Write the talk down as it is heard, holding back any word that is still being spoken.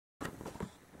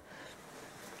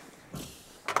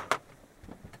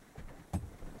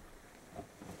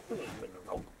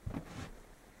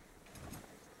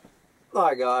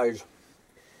Hi guys,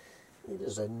 it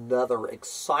is another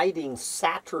exciting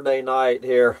Saturday night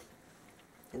here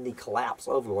in the collapse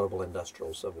of global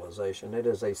industrial civilization. It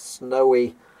is a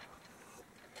snowy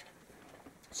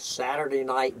Saturday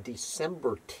night,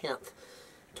 December 10th,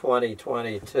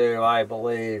 2022, I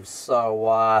believe. So,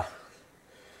 I'm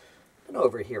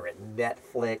over here at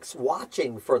Netflix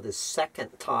watching for the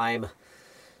second time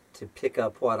to pick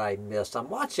up what I missed. I'm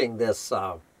watching this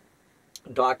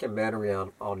documentary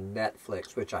on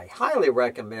Netflix, which I highly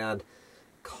recommend,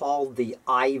 called The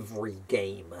Ivory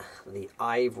Game. The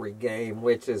Ivory Game,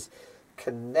 which is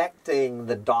connecting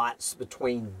the dots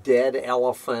between dead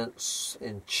elephants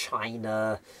in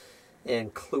China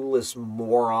and clueless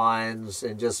morons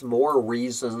and just more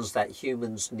reasons that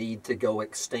humans need to go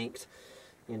extinct.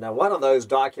 You know, one of those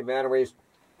documentaries,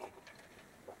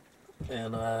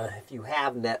 and if you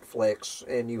have Netflix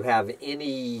and you have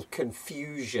any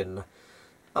confusion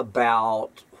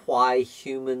about why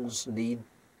humans need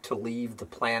to leave the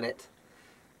planet,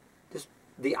 just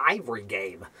The Ivory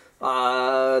Game.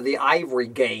 The Ivory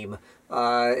Game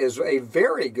is a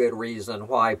very good reason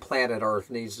why planet Earth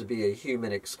needs to be a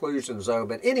human exclusion zone.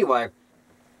 But anyway,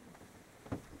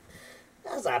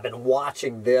 as I've been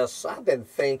watching this, I've been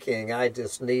thinking I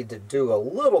just need to do a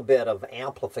little bit of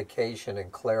amplification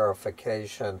and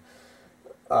clarification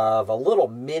of a little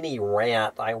mini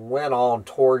rant I went on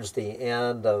towards the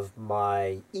end of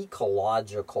my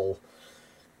ecological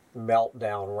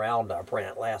meltdown roundup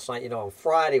rant last night. You know, on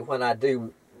Friday when I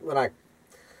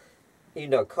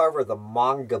cover the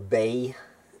Manga Bay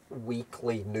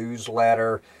weekly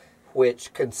newsletter,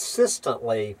 which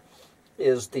consistently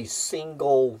is the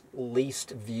single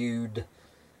least viewed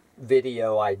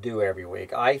video I do every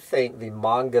week. I think the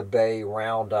Manga Bay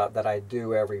roundup that I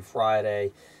do every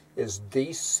Friday is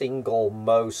the single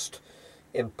most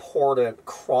important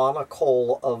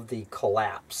chronicle of the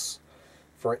collapse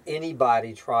for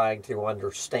anybody trying to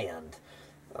understand,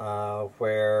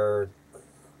 where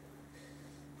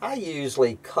I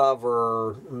usually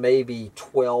cover maybe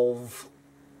 12,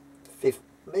 15,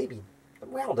 maybe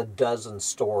around a dozen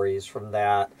stories from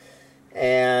that.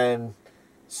 And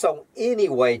so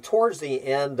anyway, towards the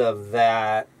end of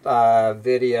that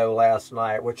video last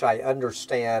night, which I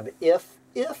understand if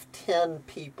 10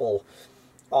 people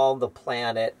on the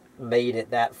planet made it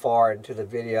that far into the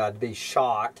video, I'd be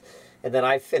shocked. And then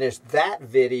I finished that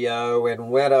video and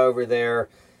went over there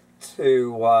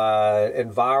to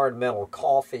Environmental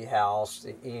Coffee House,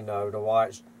 you know, to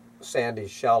watch Sandy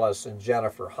Shellis and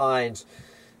Jennifer Hines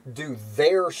do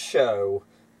their show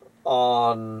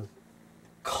on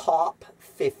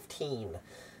COP15,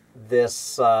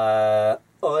 this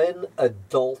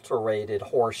unadulterated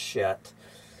horseshit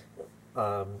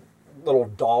little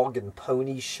dog and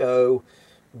pony show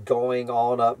going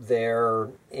on up there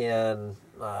in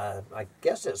I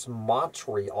guess it's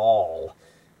Montreal.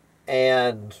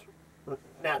 And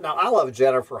now I love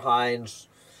Jennifer Hines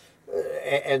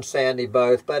and Sandy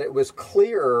both, but it was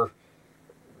clear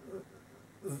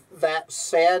that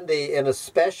Sandy, and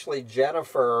especially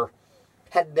Jennifer,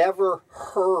 had never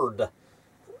heard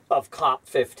of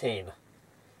COP15.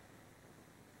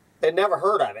 They'd never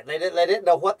heard of it. They didn't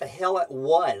know what the hell it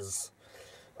was.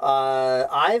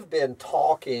 I've been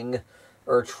talking,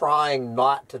 or trying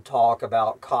not to talk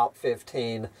about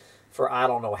COP15 for I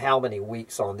don't know how many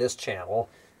weeks on this channel.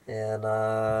 And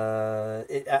I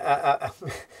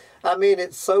mean,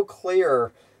 it's so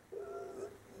clear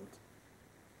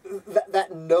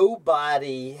that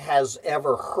nobody has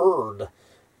ever heard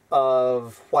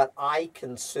of what I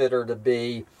consider to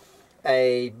be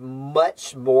a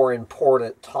much more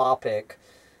important topic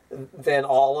than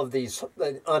all of these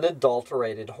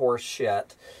unadulterated horse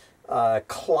shit,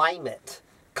 climate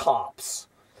COPs.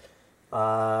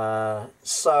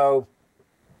 So,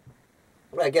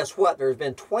 I guess what? There's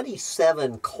been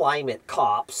 27 climate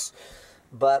COPs,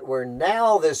 but we're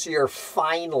now this year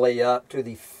finally up to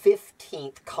the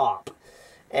 15th COP.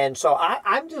 And so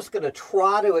I'm just going to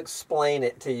try to explain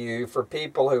it to you for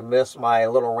people who missed my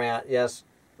little rant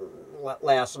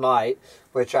last night,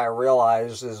 which I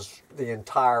realize is the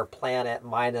entire planet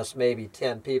minus maybe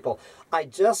 10 people. I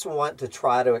just want to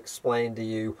try to explain to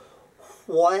you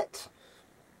what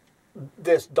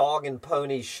this dog and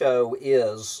pony show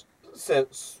is,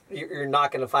 since you're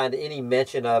not going to find any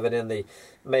mention of it in the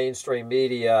mainstream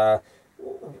media.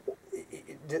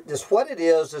 What it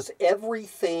is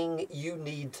everything you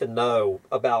need to know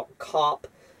about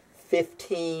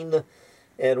COP15,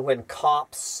 and when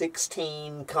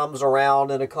COP16 comes around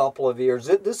in a couple of years.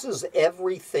 This is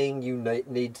everything you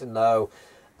need to know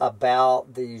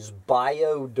about these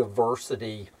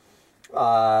biodiversity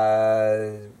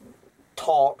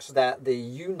talks that the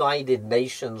United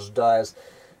Nations does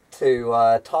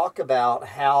to talk about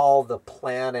how the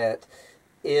planet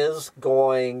is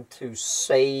going to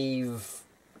save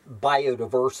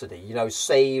biodiversity, you know,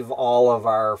 save all of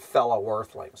our fellow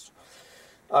Earthlings.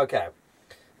 Okay,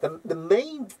 the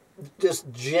main,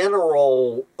 just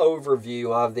general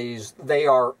overview of these, they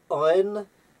are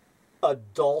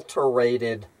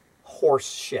unadulterated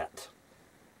horse shit.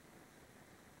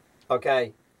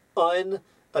 Okay,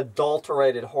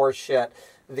 unadulterated horse shit.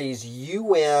 These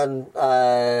UN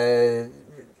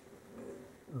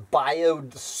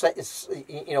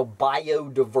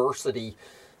biodiversity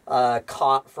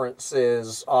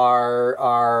conferences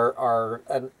are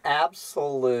an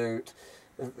absolute.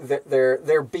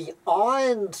 They're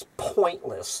beyond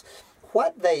pointless.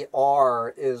 What they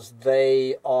are is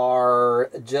they are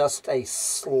just a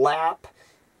slap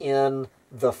in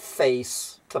the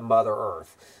face to Mother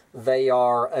Earth. They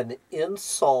are an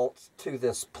insult to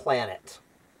this planet.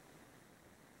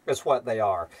 That's what they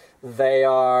are. They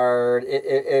are,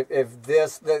 if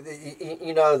this,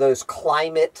 you know, those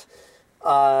climate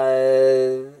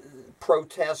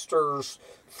protesters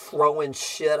throwing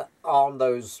shit on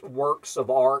those works of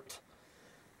art,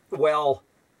 well,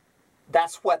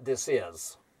 that's what this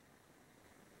is.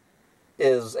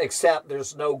 Except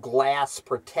there's no glass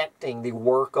protecting the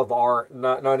work of art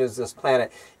known as this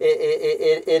planet.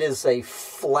 It is a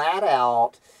flat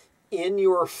out, in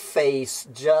your face,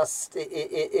 just,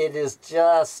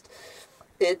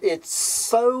 it's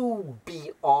so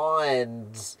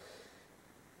beyond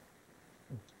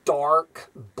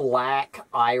dark black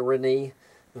irony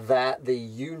that the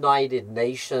United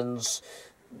Nations,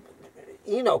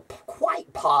 you know,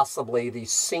 quite possibly the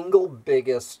single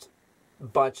biggest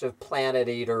bunch of planet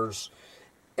eaters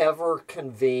ever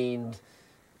convened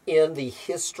in the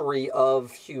history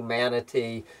of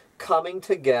humanity, coming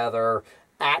together,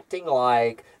 acting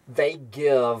like they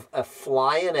give a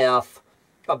flying F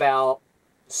about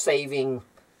saving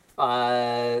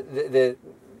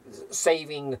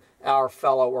saving our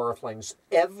fellow Earthlings.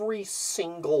 Every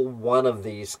single one of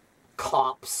these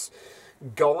cops,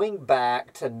 going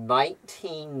back to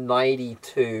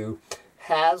 1992,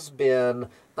 has been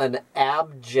an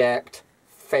abject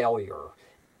failure.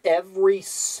 Every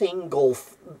single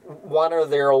one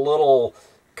of their little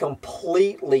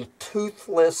completely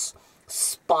toothless,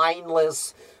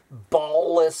 spineless,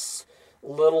 ballless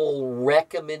little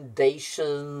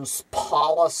recommendations,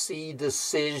 policy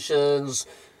decisions,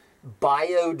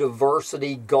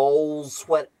 biodiversity goals,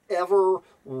 whatever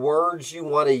words you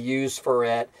want to use for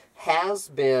it, has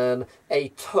been a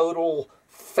total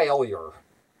failure.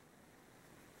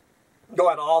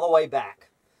 Going all the way back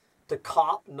to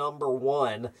COP number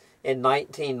 1 in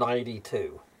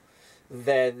 1992.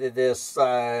 This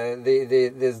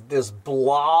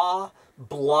blah,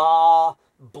 blah,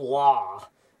 blah.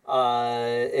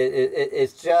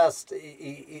 It's just,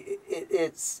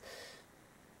 it's,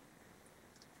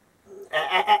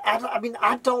 I mean,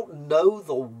 I don't know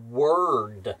the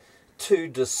word to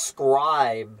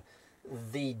describe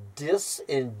the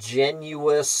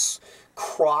disingenuous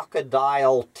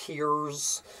crocodile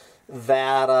tears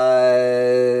that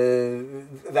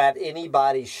that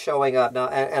anybody's showing up now,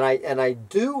 and I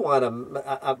do want to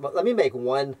let me make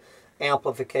one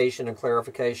amplification and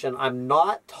clarification. I'm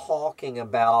not talking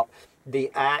about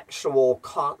the actual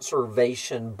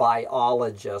conservation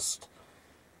biologist,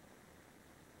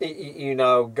 you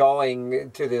know, going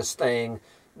to this thing,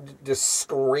 just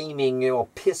screaming, you know,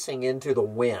 pissing into the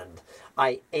wind.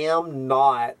 I am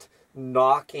not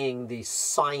knocking the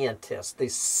scientists. The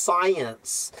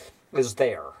science is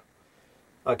there.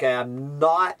 Okay, I'm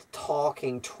not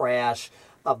talking trash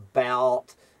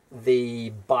about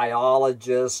the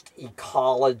biologists,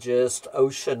 ecologists,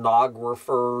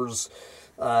 oceanographers,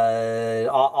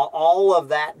 all of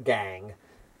that gang.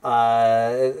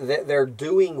 They're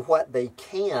doing what they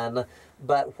can,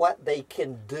 but what they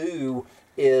can do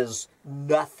is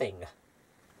nothing.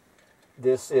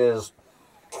 This is,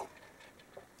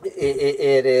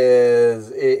 it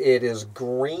is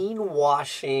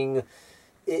greenwashing.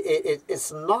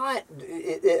 It's not,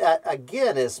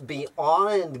 again, it's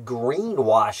beyond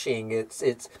greenwashing.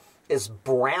 It's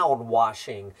brown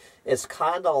washing. It's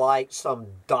kind of like some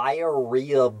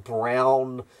diarrhea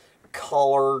brown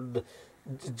colored,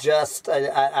 just,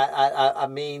 I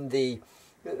mean, the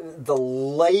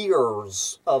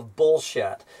layers of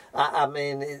bullshit. I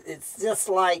mean, it's just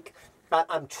like,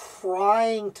 I'm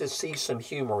trying to see some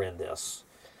humor in this.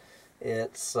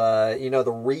 It's, you know,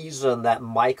 the reason that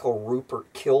Michael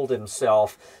Rupert killed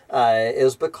himself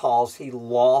is because he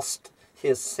lost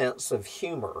his sense of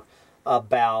humor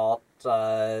about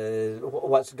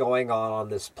what's going on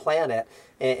this planet,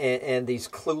 and these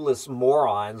clueless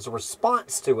morons'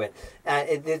 response to it.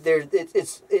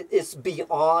 It's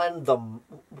beyond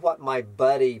what my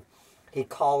buddy, he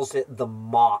calls it the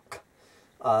mock.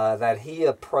 That he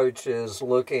approaches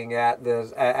looking at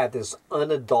this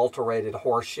unadulterated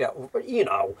horseshit, you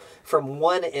know, from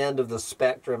one end of the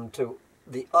spectrum to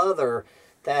the other,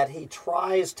 that he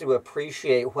tries to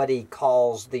appreciate what he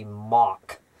calls the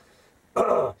mock,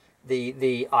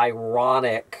 the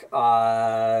ironic,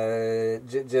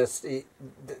 just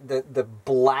the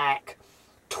black,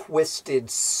 twisted,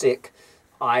 sick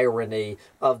irony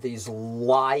of these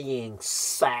lying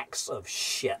sacks of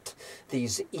shit.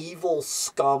 These evil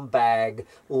scumbag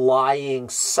lying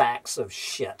sacks of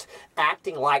shit,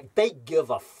 acting like they give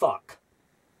a fuck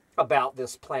about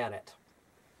this planet.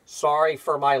 Sorry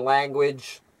for my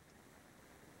language.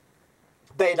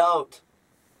 They don't.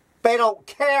 They don't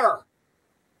care.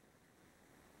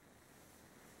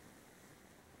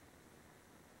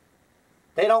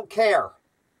 They don't care.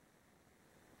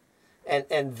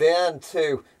 And then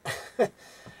too,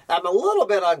 I'm a little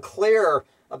bit unclear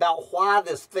about why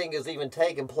this thing is even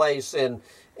taking place in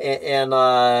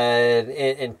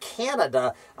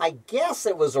Canada. I guess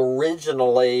it was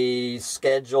originally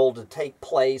scheduled to take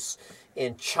place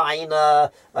in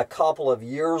China a couple of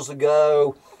years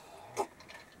ago,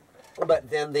 but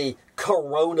then the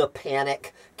Corona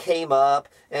panic came up,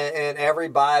 and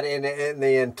everybody in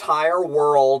the entire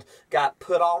world got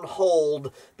put on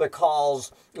hold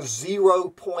because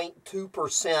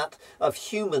 0.2% of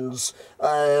humans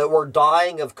were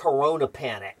dying of Corona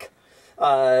panic.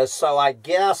 So I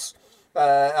guess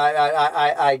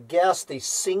I guess the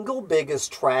single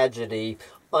biggest tragedy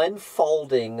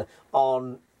unfolding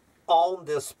on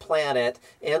this planet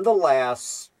in the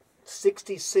last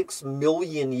 66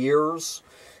 million years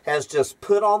has just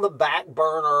put on the back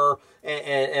burner,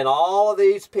 and all of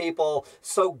these people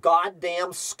so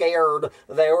goddamn scared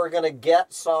they were going to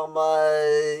get some,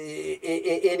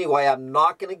 anyway, I'm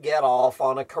not going to get off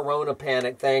on a Corona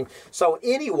panic thing. So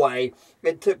anyway,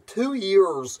 it took 2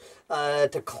 years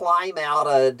to climb out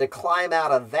of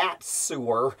that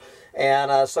sewer,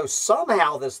 and so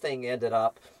somehow this thing ended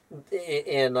up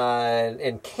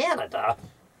in Canada,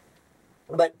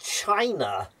 but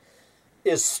China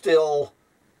is still,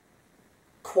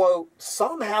 quote,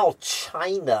 somehow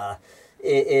China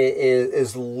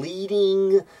is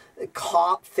leading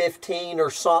COP15 or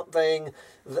something,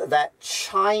 that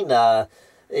China,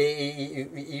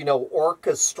 you know,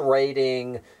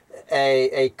 orchestrating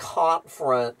a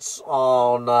conference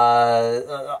on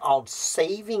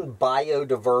saving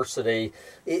biodiversity.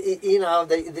 You know,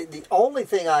 the only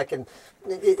thing I can,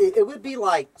 it would be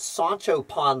like Sancho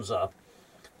Panza,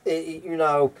 you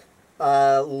know,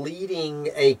 leading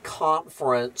a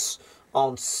conference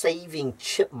on saving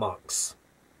chipmunks.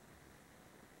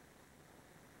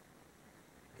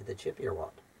 Is it chippy or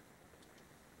what?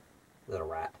 Is it a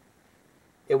rat?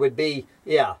 It would be,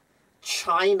 yeah,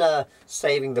 China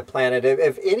saving the planet.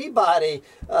 If anybody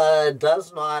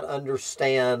does not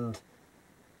understand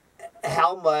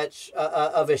how much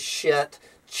of a shit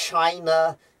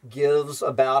China gives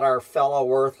about our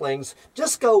fellow earthlings,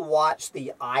 just go watch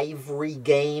the Ivory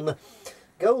Game.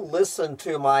 Go listen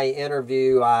to my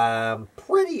interview. I'm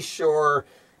pretty sure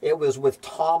it was with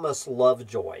Thomas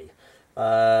Lovejoy,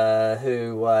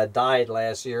 who died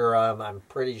last year. I'm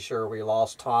pretty sure we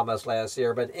lost Thomas last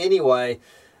year. But anyway,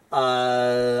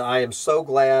 I am so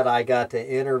glad I got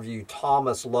to interview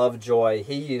Thomas Lovejoy.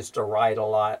 He used to write a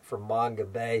lot for Manga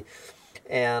Bay.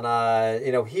 And,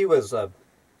 you know, he was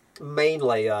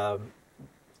mainly,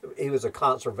 he was a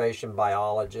conservation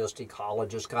biologist,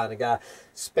 ecologist kind of guy.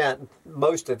 Spent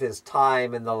most of his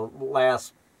time in the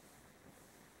last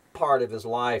part of his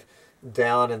life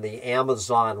down in the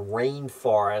Amazon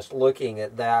rainforest looking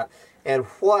at that. And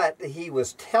what he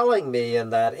was telling me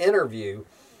in that interview,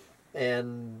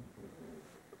 and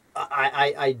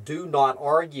I do not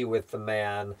argue with the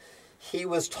man, he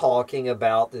was talking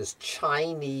about this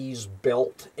Chinese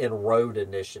Belt and Road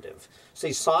Initiative.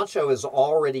 See, Sancho is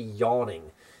already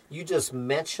yawning. You just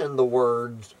mentioned the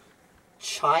words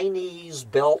Chinese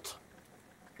Belt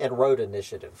and Road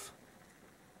Initiative.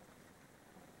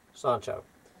 Sancho,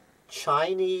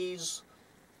 Chinese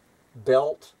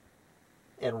Belt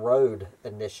and Road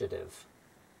Initiative.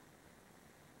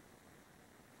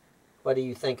 What do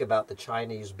you think about the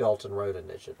Chinese Belt and Road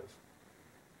Initiative?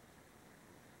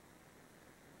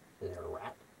 Is there a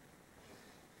rat?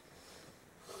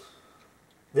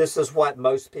 This is what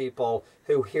most people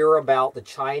who hear about the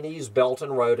Chinese Belt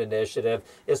and Road Initiative,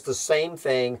 it's the same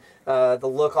thing, the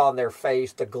look on their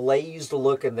face, the glazed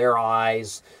look in their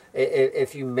eyes,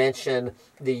 if you mention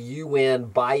the UN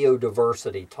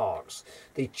biodiversity talks.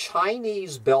 The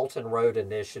Chinese Belt and Road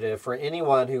Initiative, for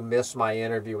anyone who missed my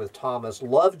interview with Thomas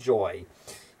Lovejoy,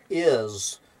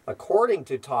 is, according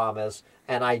to Thomas,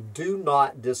 and I do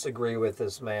not disagree with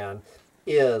this man,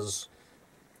 is,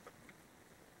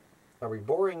 are we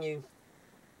boring you?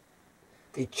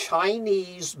 The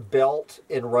Chinese Belt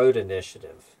and Road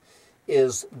Initiative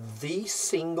is the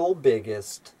single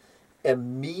biggest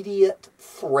immediate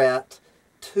threat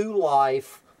to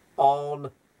life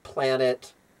on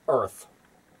planet Earth.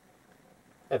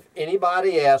 If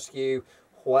anybody asks you,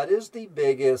 what is the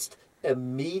biggest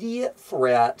immediate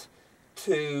threat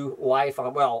to life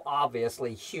on, well,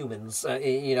 obviously humans,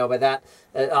 but that,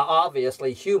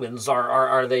 obviously humans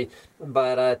are the,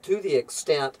 but to the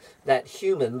extent that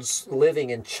humans living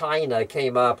in China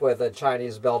came up with a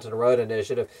Chinese Belt and Road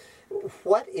Initiative,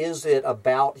 what is it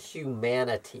about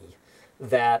humanity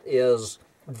that is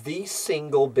the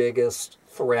single biggest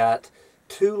threat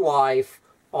to life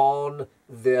on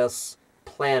this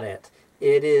planet?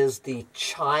 It is the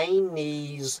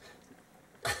Chinese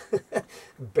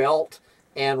Belt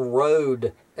and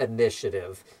Road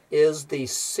Initiative is the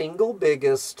single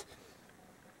biggest,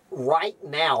 right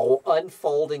now,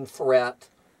 unfolding threat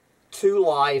to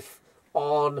life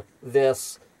on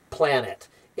this planet.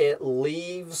 It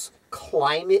leaves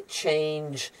climate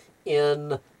change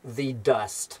in the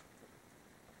dust.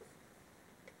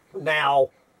 Now,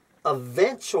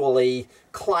 eventually,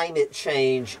 climate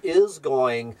change is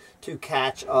going to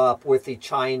catch up with the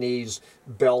Chinese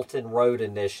Belt and Road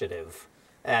Initiative.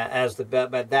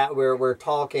 But that we're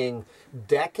talking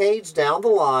decades down the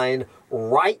line.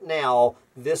 Right now,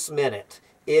 this minute,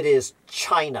 it is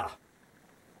China.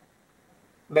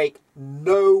 Make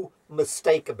no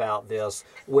mistake about this.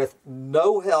 With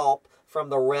no help from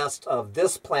the rest of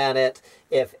this planet,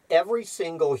 if every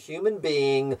single human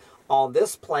being on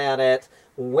this planet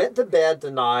went to bed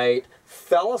tonight,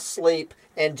 fell asleep,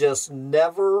 and just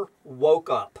never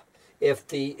woke up, if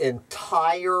the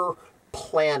entire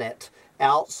planet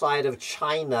outside of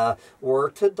China were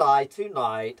to die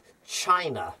tonight,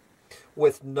 China,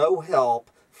 with no help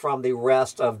from the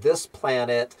rest of this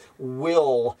planet,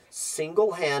 will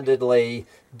single-handedly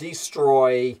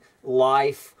destroy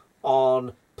life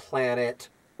on planet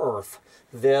Earth.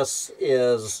 This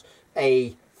is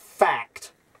a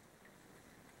fact.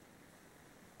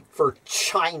 For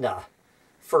China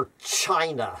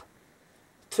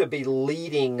to be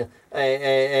leading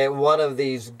one of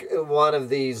these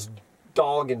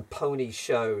dog and pony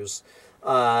shows,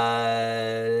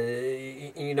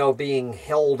 being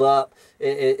held up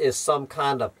is some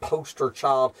kind of poster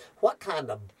child. What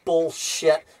kind of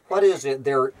bullshit? What is it?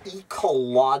 Their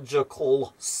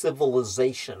ecological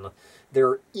civilization.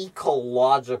 Their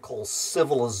ecological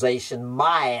civilization.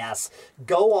 My ass.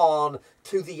 Go on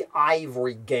to the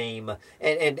ivory game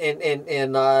and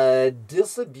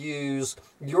disabuse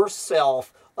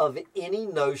yourself of any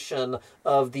notion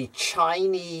of the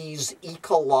Chinese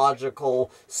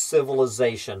ecological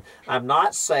civilization. I'm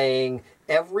not saying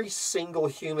every single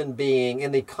human being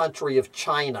in the country of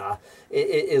China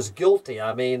is guilty.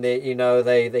 I mean,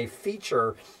 they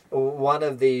feature one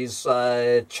of these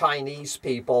Chinese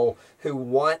people who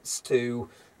wants to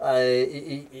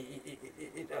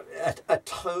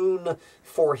atone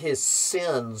for his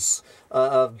sins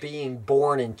of being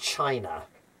born in China.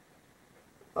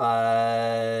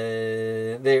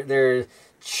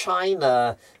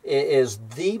 China is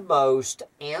the most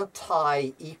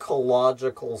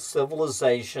anti-ecological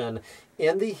civilization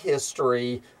in the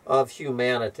history of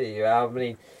humanity. I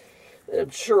mean, I'm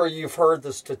sure you've heard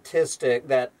the statistic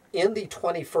that in the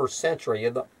 21st century,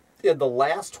 in the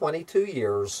last 22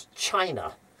 years,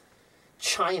 China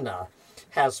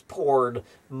has poured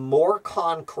more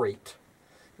concrete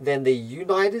than the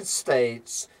United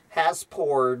States has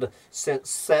poured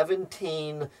since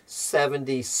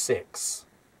 1776.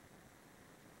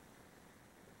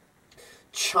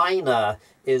 China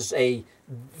is the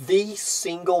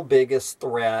single biggest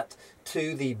threat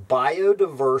to the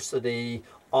biodiversity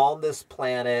on this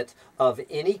planet of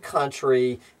any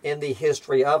country in the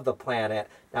history of the planet.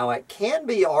 Now, it can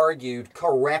be argued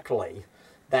correctly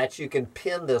that you can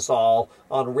pin this all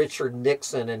on Richard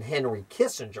Nixon and Henry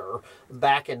Kissinger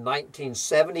back in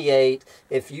 1978.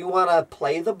 If you want to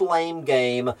play the blame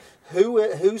game,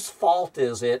 whose fault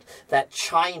is it that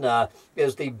China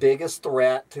is the biggest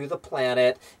threat to the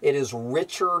planet? It is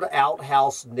Richard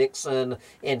Outhouse Nixon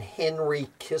and Henry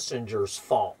Kissinger's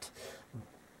fault.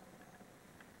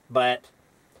 But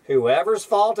Whoever's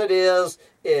fault it is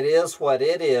what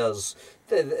it is.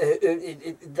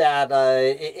 That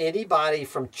anybody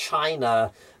from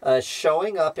China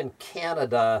showing up in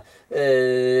Canada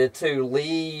to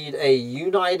lead a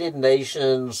United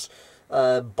Nations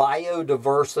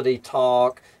biodiversity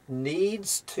talk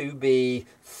needs to be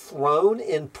thrown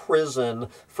in prison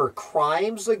for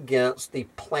crimes against the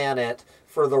planet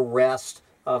for the rest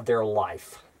of their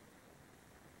life.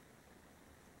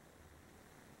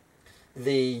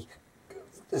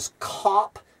 This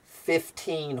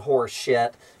COP15 horse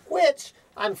shit, which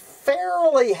I'm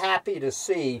fairly happy to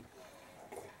see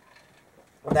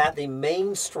that the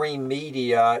mainstream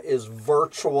media is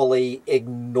virtually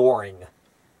ignoring.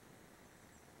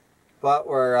 What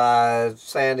were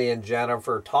Sandy and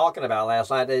Jennifer talking about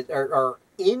last night?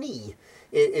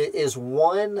 Is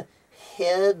one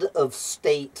head of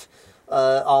state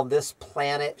on this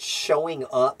planet showing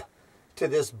up to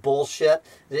this bullshit?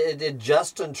 Did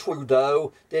Justin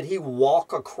Trudeau, did he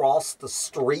walk across the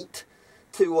street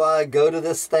to go to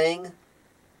this thing?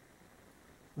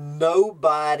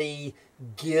 Nobody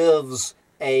gives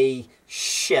a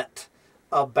shit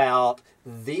about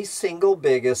the single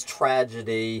biggest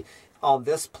tragedy on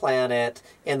this planet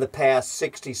in the past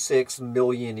 66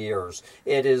 million years.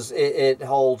 It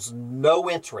holds no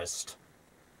interest.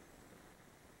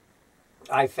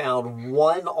 I found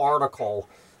one article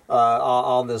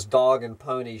on this dog and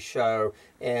pony show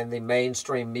in the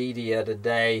mainstream media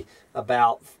today,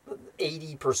 about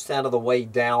 80% of the way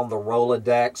down the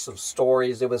Rolodex of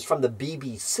stories. It was from the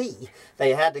BBC.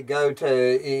 They had to go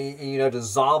to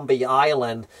Zombie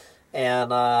Island, and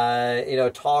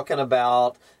talking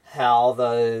about how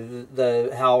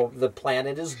the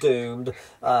planet is doomed,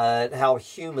 how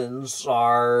humans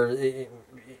are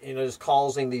is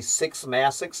causing the sixth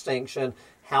mass extinction.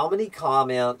 How many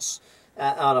comments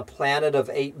on a planet of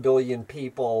 8 billion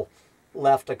people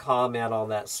left a comment on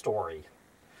that story?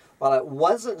 Well, it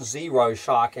wasn't 0,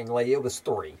 shockingly, it was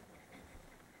 3.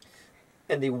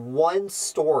 And the one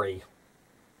story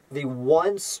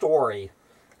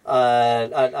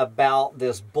about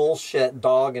this bullshit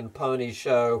dog and pony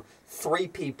show, 3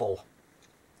 people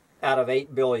out of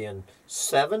 8 billion,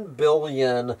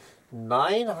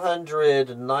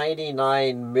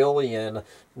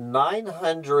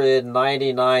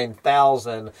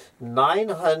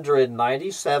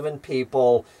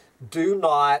 people do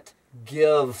not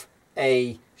give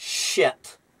a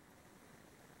shit.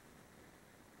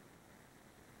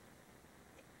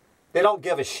 They don't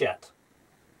give a shit.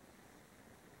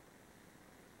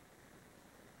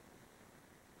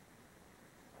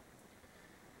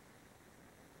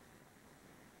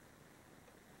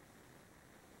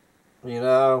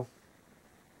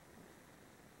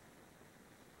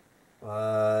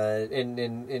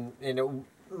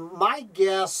 My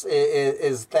guess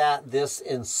is that this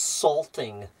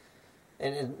insulting,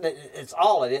 and it's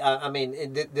all it is,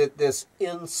 this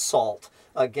insult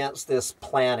against this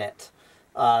planet,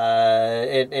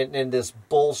 and this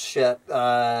bullshit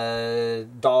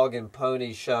dog and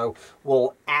pony show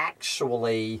will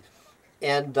actually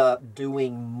end up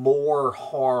doing more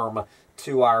harm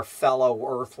to our fellow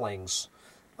earthlings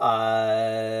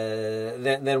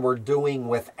than we're doing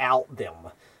without them,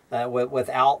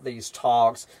 without these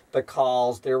talks,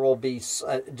 because there will be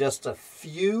just a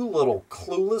few little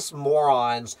clueless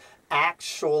morons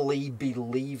actually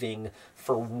believing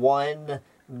for 1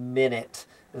 minute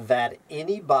that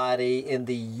anybody in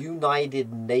the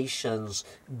United Nations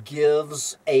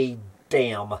gives a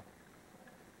damn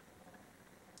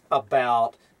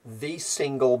about the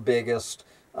single biggest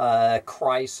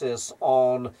crisis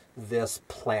on this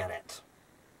planet.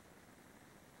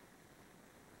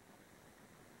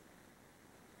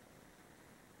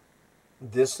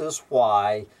 This is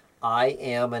why I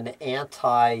am an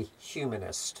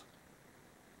anti-humanist.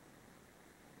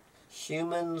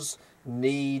 Humans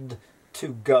need to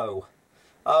go.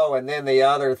 Oh, and then the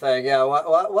other thing,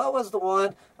 what was the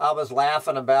one I was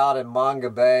laughing about in Manga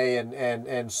Bay,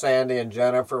 and Sandy and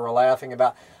Jennifer were laughing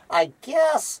about? I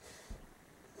guess,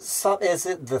 is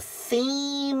it the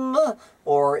theme,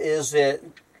 or is it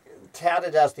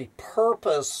touted as the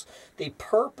purpose? The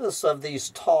purpose of these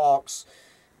talks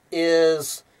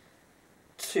is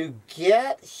to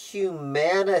get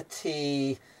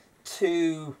humanity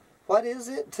to, what is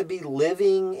it? To be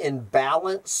living in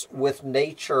balance with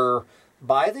nature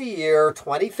by the year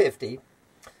 2050.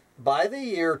 By the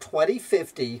year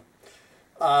 2050,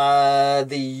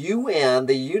 the UN,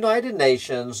 the United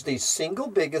Nations, the single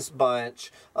biggest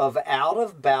bunch of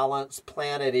out-of-balance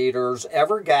planet eaters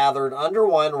ever gathered under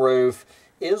one roof,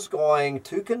 is going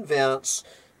to convince,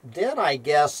 then I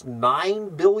guess 9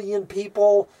 billion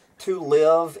people to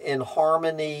live in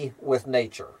harmony with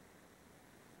nature.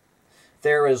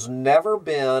 There has never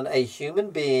been a human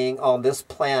being on this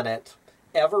planet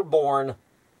ever born,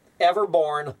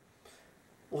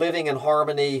 living in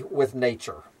harmony with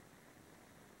nature.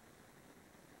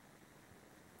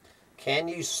 Can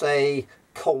you say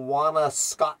Kawana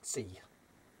Scotzi?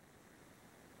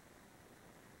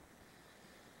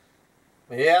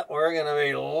 Yeah, we're going to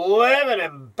be living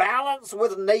in balance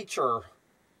with nature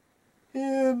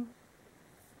in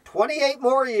 28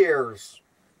 more years.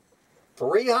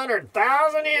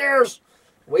 300,000 years.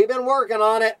 We've been working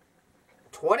on it.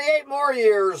 28 more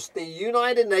years, the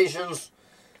United Nations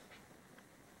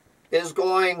is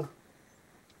going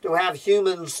to have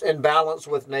humans in balance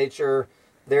with nature.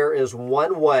 There is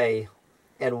one way,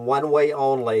 and one way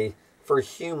only, for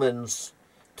humans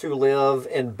to live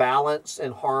in balance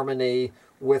and harmony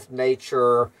with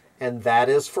nature, and that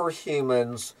is for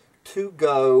humans to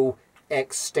go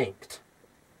extinct.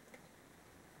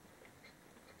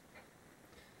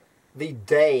 The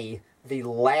day the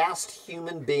last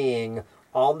human being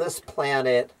on this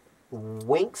planet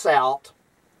winks out,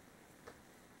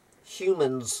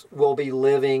 humans will be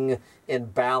living in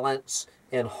balance,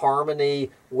 in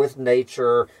harmony with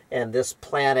nature, and this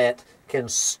planet can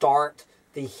start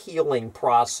the healing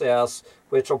process,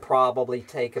 which will probably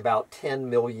take about 10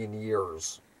 million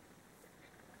years.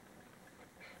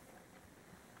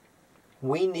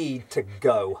 We need to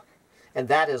go. And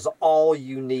that is all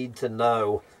you need to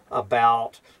know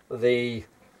about the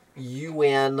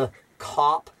UN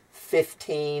COP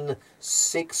 15,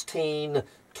 16,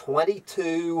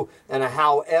 22, and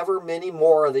however many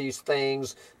more of these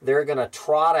things they're going to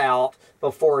trot out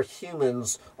before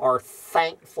humans are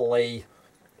thankfully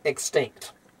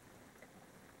extinct.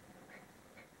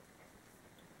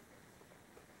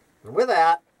 And with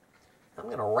that, I'm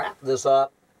going to wrap this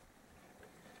up,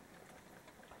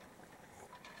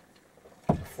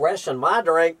 freshen my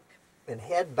drink, and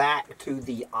head back to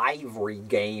the Ivory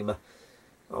Game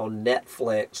on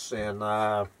Netflix,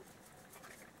 and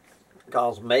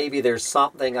because maybe there's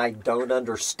something I don't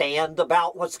understand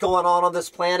about what's going on this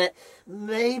planet.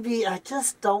 Maybe I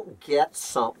just don't get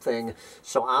something.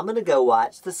 So I'm going to go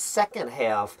watch the second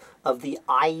half of the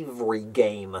Ivory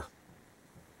Game.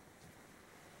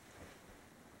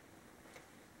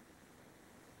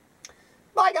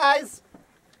 Bye, guys.